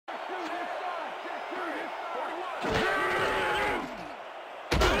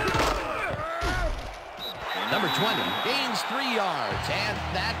Number 20 gains 3 yards, and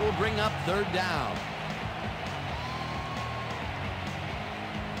that will bring up third down.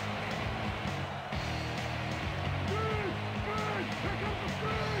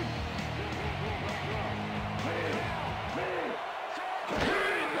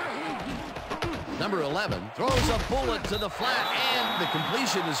 Number 11 throws a bullet to the flat, and the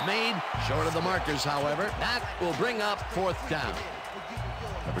completion is made short of the markers, however. That will bring up fourth down.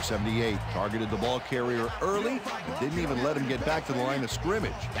 Number 78 targeted the ball carrier early, but didn't even let him get back to the line of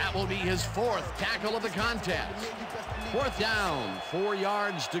scrimmage. That will be his 4th tackle of the contest. Fourth down, 4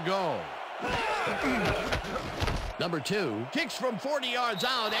 yards to go. Number 2 kicks from 40 yards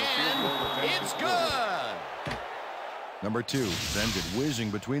out, and it's good. Number 2 sends it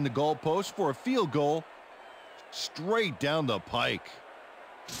whizzing between the goalposts for a field goal straight down the pike.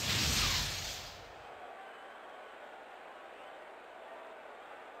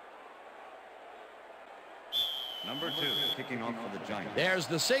 Number 2 kicking off for the Giants. There's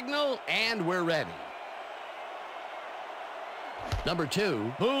the signal, and we're ready. Number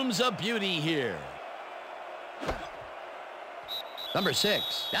 2 booms a beauty here. Number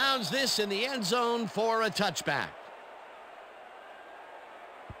 6 downs this in the end zone for a touchback.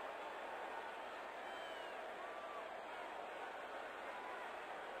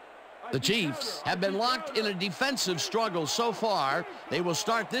 The Chiefs have been locked in a defensive struggle so far. They will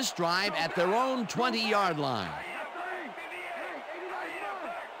start this drive at their own 20-yard line.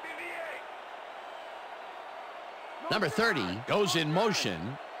 Number 30 goes in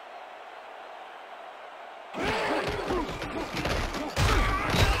motion.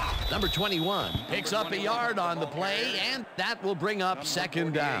 Number 21 picks up a yard on the play, and that will bring up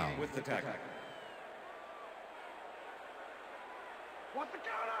second down. With the tackle.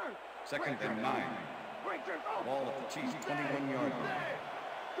 Second and 9. Ball at the Chiefs' 21-yard line.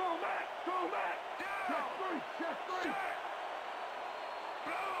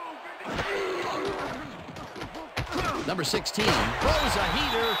 Number 16 throws a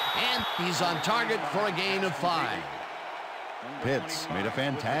heater, and he's on target for a gain of 5. Pitts made a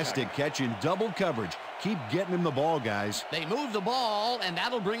fantastic catch in double coverage. Keep getting him the ball, guys. They move the ball, and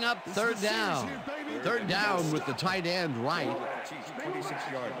that'll bring up third down. Third down with the tight end right.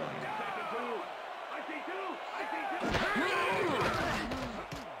 26-yard line.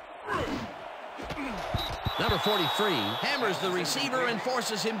 Number 43 hammers the receiver and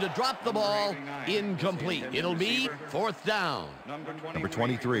forces him to drop the ball. Incomplete. It'll be fourth down. Number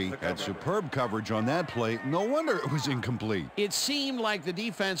 23 had superb coverage on that play. No wonder it was incomplete. It seemed like the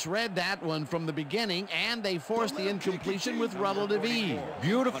defense read that one from the beginning, and they forced the incompletion with relative ease.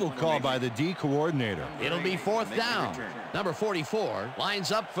 Beautiful call by the D coordinator. It'll be fourth down. Number 44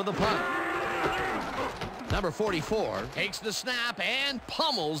 lines up for the punt. Number 44 takes the snap and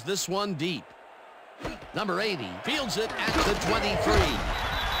pummels this one deep. Number 80 fields it at the 23.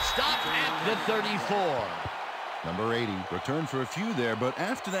 Stopped at the 34. Number 80 returned for a few there, but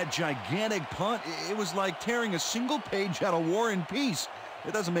after that gigantic punt, it was like tearing a single page out of War and Peace.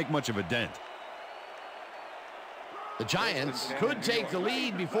 It doesn't make much of a dent. The Giants could take the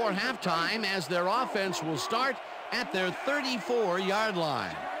lead before halftime, as their offense will start at their 34-yard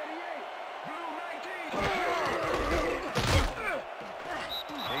line.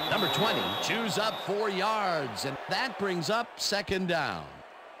 Number 20 chews up 4 yards, and that brings up second down.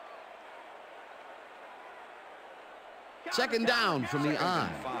 Second down from the I.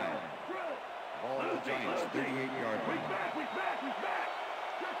 Ball at the Giants' 38-yard line.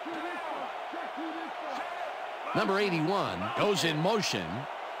 Number 81 goes in motion.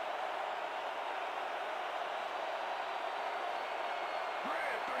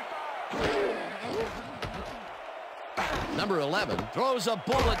 Number 11 throws a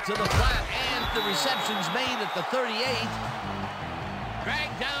bullet to the flat, and the reception's made at the 38.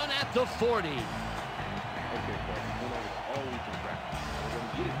 Dragged down at the 40. Okay, boys, all we can practice. We're going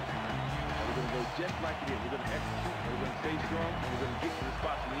to get it. And we're going to go just like it is. We're going to execute, and we're going to stay strong, and we're going to get to the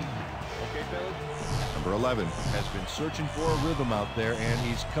spots we need to. Okay, fellas? Number 11 has been searching for a rhythm out there, and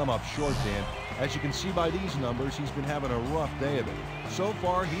he's come up short, Dan. As you can see by these numbers, he's been having a rough day of it. So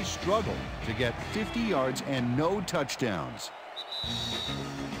far, he's struggled to get 50 yards and no touchdowns.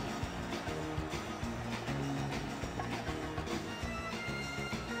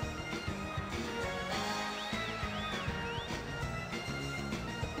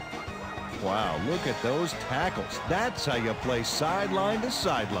 Wow, look at those tackles. That's how you play sideline to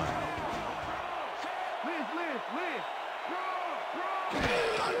sideline.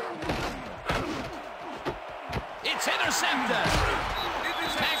 It's intercepted.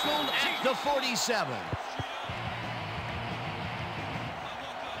 Tackled at the 47.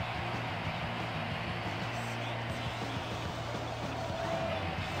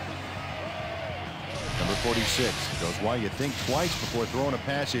 46 goes why you think twice before throwing a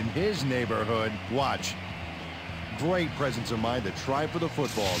pass in his neighborhood. Watch. Great presence of mind to try for the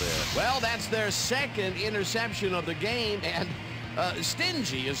football there. Well, that's their second interception of the game, and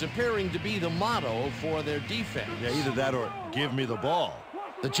stingy is appearing to be the motto for their defense. Yeah, either that or give me the ball.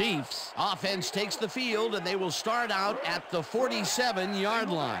 The Chiefs offense takes the field, and they will start out at the 47-yard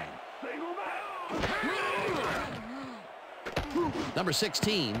line. Number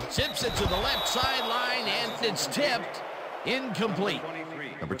 16 zips it to the left sideline, and it's tipped. Incomplete.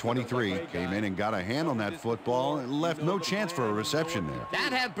 Number 23 came in and got a hand on that football and left no chance for a reception there.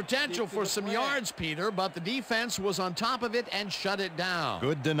 That had potential for some yards, Peter, but the defense was on top of it and shut it down.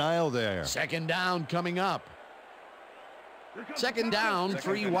 Good denial there. Second down coming up. Second down,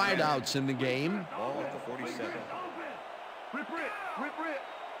 3 wideouts in the game. Ball at the 47.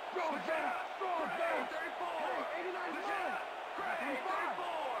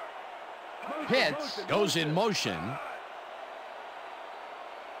 Pitts goes in motion.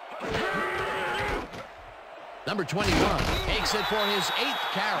 Number 21 takes it for his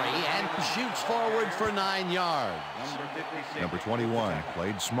 8th carry and shoots forward for 9 yards. Number 21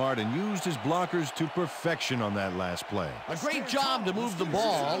 played smart and used his blockers to perfection on that last play. A great job to move the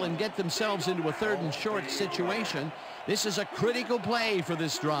ball and get themselves into a 3rd and short situation. This is a critical play for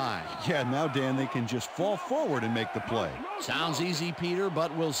this drive. Yeah, now, Dan, they can just fall forward and make the play. Sounds easy, Peter,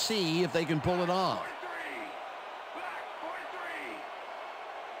 but we'll see if they can pull it off.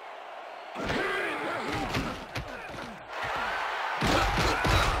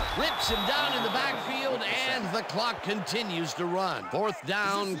 Rips him down in the backfield, and the clock continues to run. 4th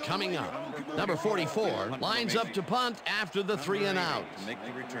down coming up. Number 44 lines up to punt after the 3 and out. Make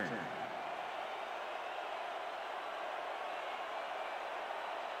the return.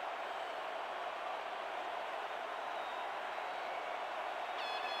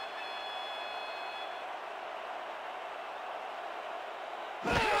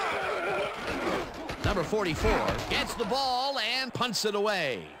 Number 44 gets the ball and punts it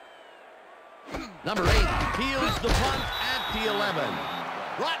away. Number 8 fields the punt at the 11.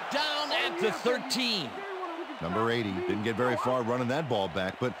 Brought down at the 13. Number 80 didn't get very far running that ball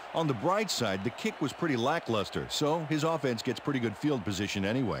back, but on the bright side, the kick was pretty lackluster, so his offense gets pretty good field position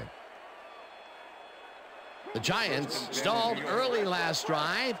anyway. The Giants stalled early last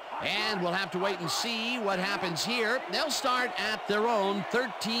drive, and we'll have to wait and see what happens here. They'll start at their own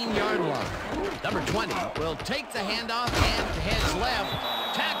 13-yard line. Number 20 will take the handoff and heads left.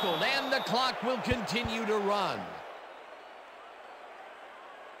 Tackled, and the clock will continue to run.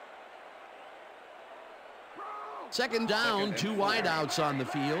 Second down, 2 wideouts on the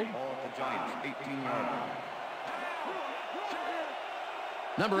field. Ball at the Giants, 18-yard line.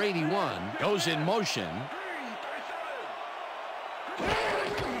 Number 81 goes in motion.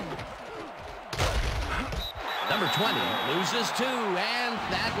 Number 20 loses 2, and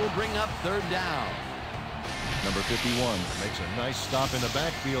that will bring up 3rd down. Number 51 makes a nice stop in the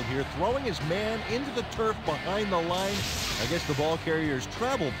backfield here, throwing his man into the turf behind the line. I guess the ball carrier's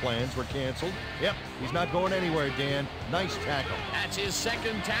travel plans were canceled. Yep, he's not going anywhere, Dan. Nice tackle. That's his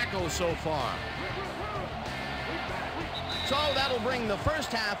 2nd tackle so far. So that'll bring the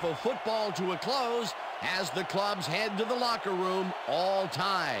first half of football to a close as the clubs head to the locker room, all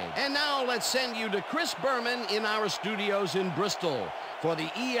tied. And now let's send you to Chris Berman in our studios in Bristol for the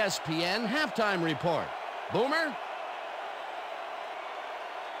ESPN Halftime Report. Boomer?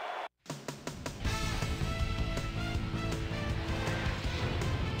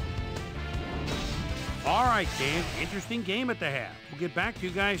 All right, Dan, interesting game at the half. We'll get back to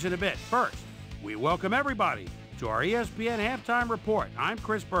you guys in a bit. First, we welcome everybody to our ESPN Halftime Report. I'm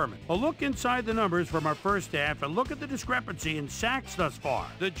Chris Berman. A look inside the numbers from our first half and look at the discrepancy in sacks thus far.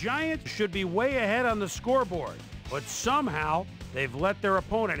 The Giants should be way ahead on the scoreboard, but somehow they've let their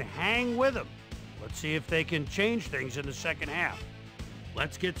opponent hang with them. Let's see if they can change things in the second half.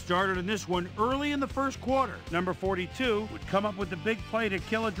 Let's get started on this one early in the first quarter. Number 42 would come up with the big play to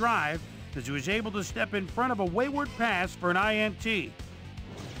kill a drive as he was able to step in front of a wayward pass for an INT.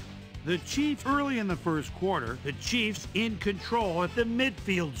 The Chiefs early in the first quarter, the Chiefs in control at the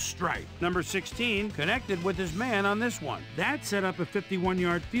midfield stripe. Number 16 connected with his man on this one. That set up a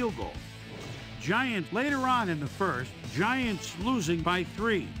 51-yard field goal. Giants later on in the first, Giants losing by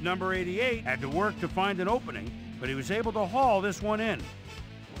 3. Number 88 had to work to find an opening, but he was able to haul this one in.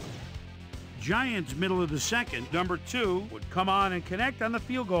 Giants middle of the second, number 2 would come on and connect on the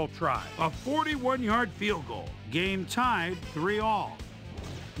field goal try. A 41-yard field goal. Game tied 3-all.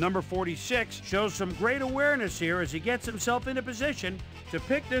 Number 46 shows some great awareness here as he gets himself into position to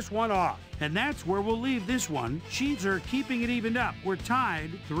pick this one off. And that's where we'll leave this one. Chiefs are keeping it evened up. We're tied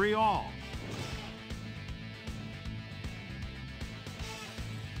 3-all.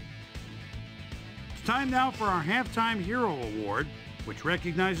 It's time now for our Halftime Hero Award, which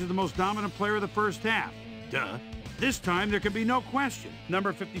recognizes the most dominant player of the first half. Duh. This time, there can be no question.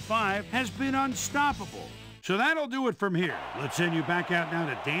 Number 55 has been unstoppable. So that'll do it from here. Let's send you back out now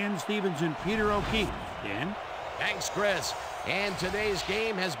to Dan Stevens and Peter O'Keefe. Dan? Thanks, Chris. And today's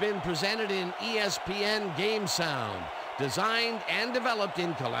game has been presented in ESPN Game Sound, designed and developed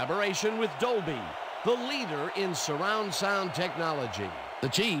in collaboration with Dolby, the leader in surround sound technology. The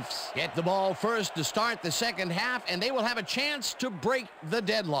Chiefs get the ball first to start the second half, and they will have a chance to break the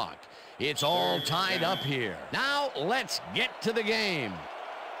deadlock. It's all tied up here. Now, let's get to the game.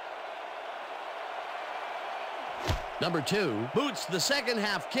 Number 2 boots the second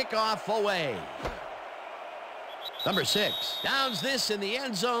half kickoff away. Number 6 downs this in the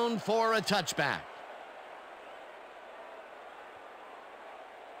end zone for a touchback.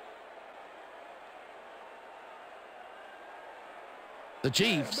 The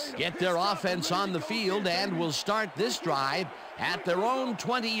Chiefs get their offense on the field and will start this drive at their own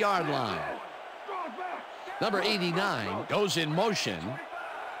 20-yard line. Number 89 goes in motion.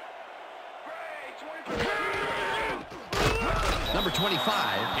 Number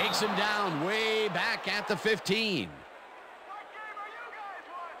 25 takes him down way back at the 15.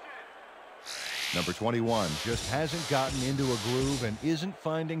 Number 21 just hasn't gotten into a groove and isn't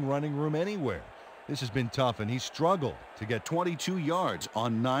finding running room anywhere. This has been tough, and he's struggled to get 22 yards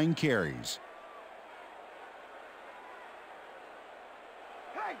on 9 carries.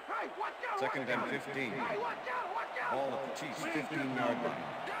 Second and 15. Ball at the Chiefs' 15-yard line.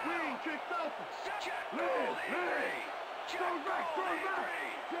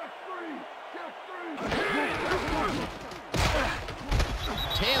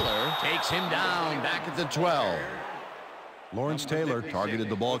 Taylor takes him down back at the 12. Lawrence Taylor targeted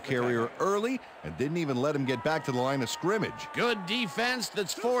the ball carrier early and didn't even let him get back to the line of scrimmage. Good defense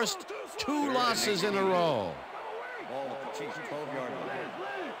that's forced 2 losses in a row. Ball at the Chiefs' 12-yard line.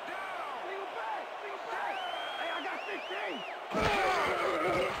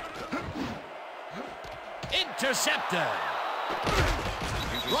 Intercepted.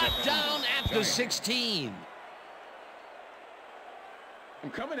 Brought down at the 16. I'm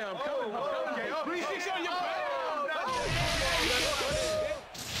coming now. I'm coming.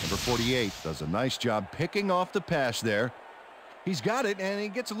 Number 48 does a nice job picking off the pass there. He's got it, and he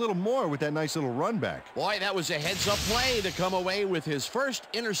gets a little more with that nice little run back. Boy, that was a heads-up play to come away with his first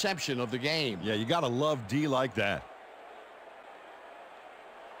interception of the game. Yeah, you got to love D like that.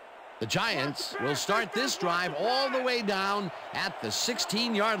 The Giants will start this drive all the way down at the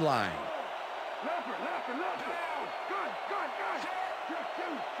 16-yard line.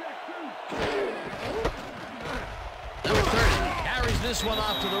 Number 30 carries this one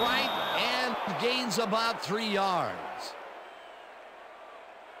off to the right and gains about 3 yards.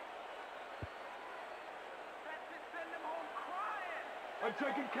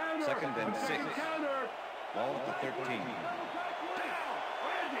 Second and 6. Ball at the 13.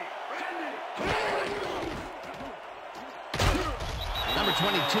 Number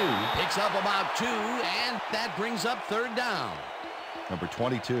 22 picks up about 2, and that brings up 3rd down. Number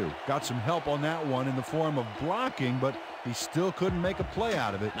 22 got some help on that one in the form of blocking, but he still couldn't make a play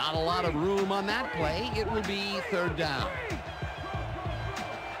out of it. Not a lot of room on that play. It will be 3rd down.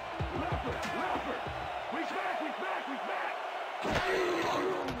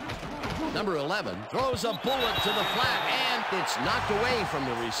 Number 11 throws a bullet to the flat, and it's knocked away from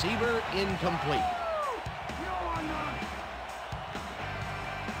the receiver, incomplete.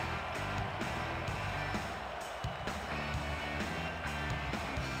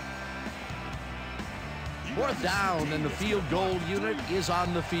 Fourth down, and the field goal unit is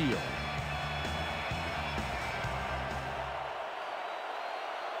on the field.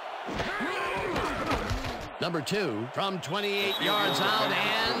 Number 2 from 28 yards out,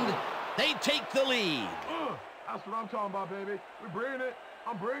 and they take the lead. That's what I'm talking about, baby. We're bringing it.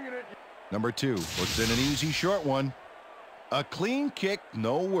 I'm bringing it. Number 2 puts in an easy short one. A clean kick,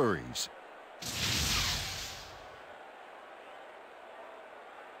 no worries.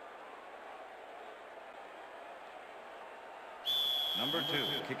 Number 2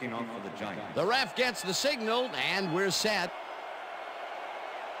 kicking off for the Giants. The ref gets the signal, and we're set.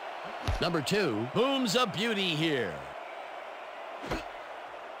 Number 2 booms a beauty here.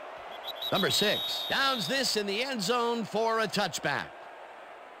 Number 6 downs this in the end zone for a touchback.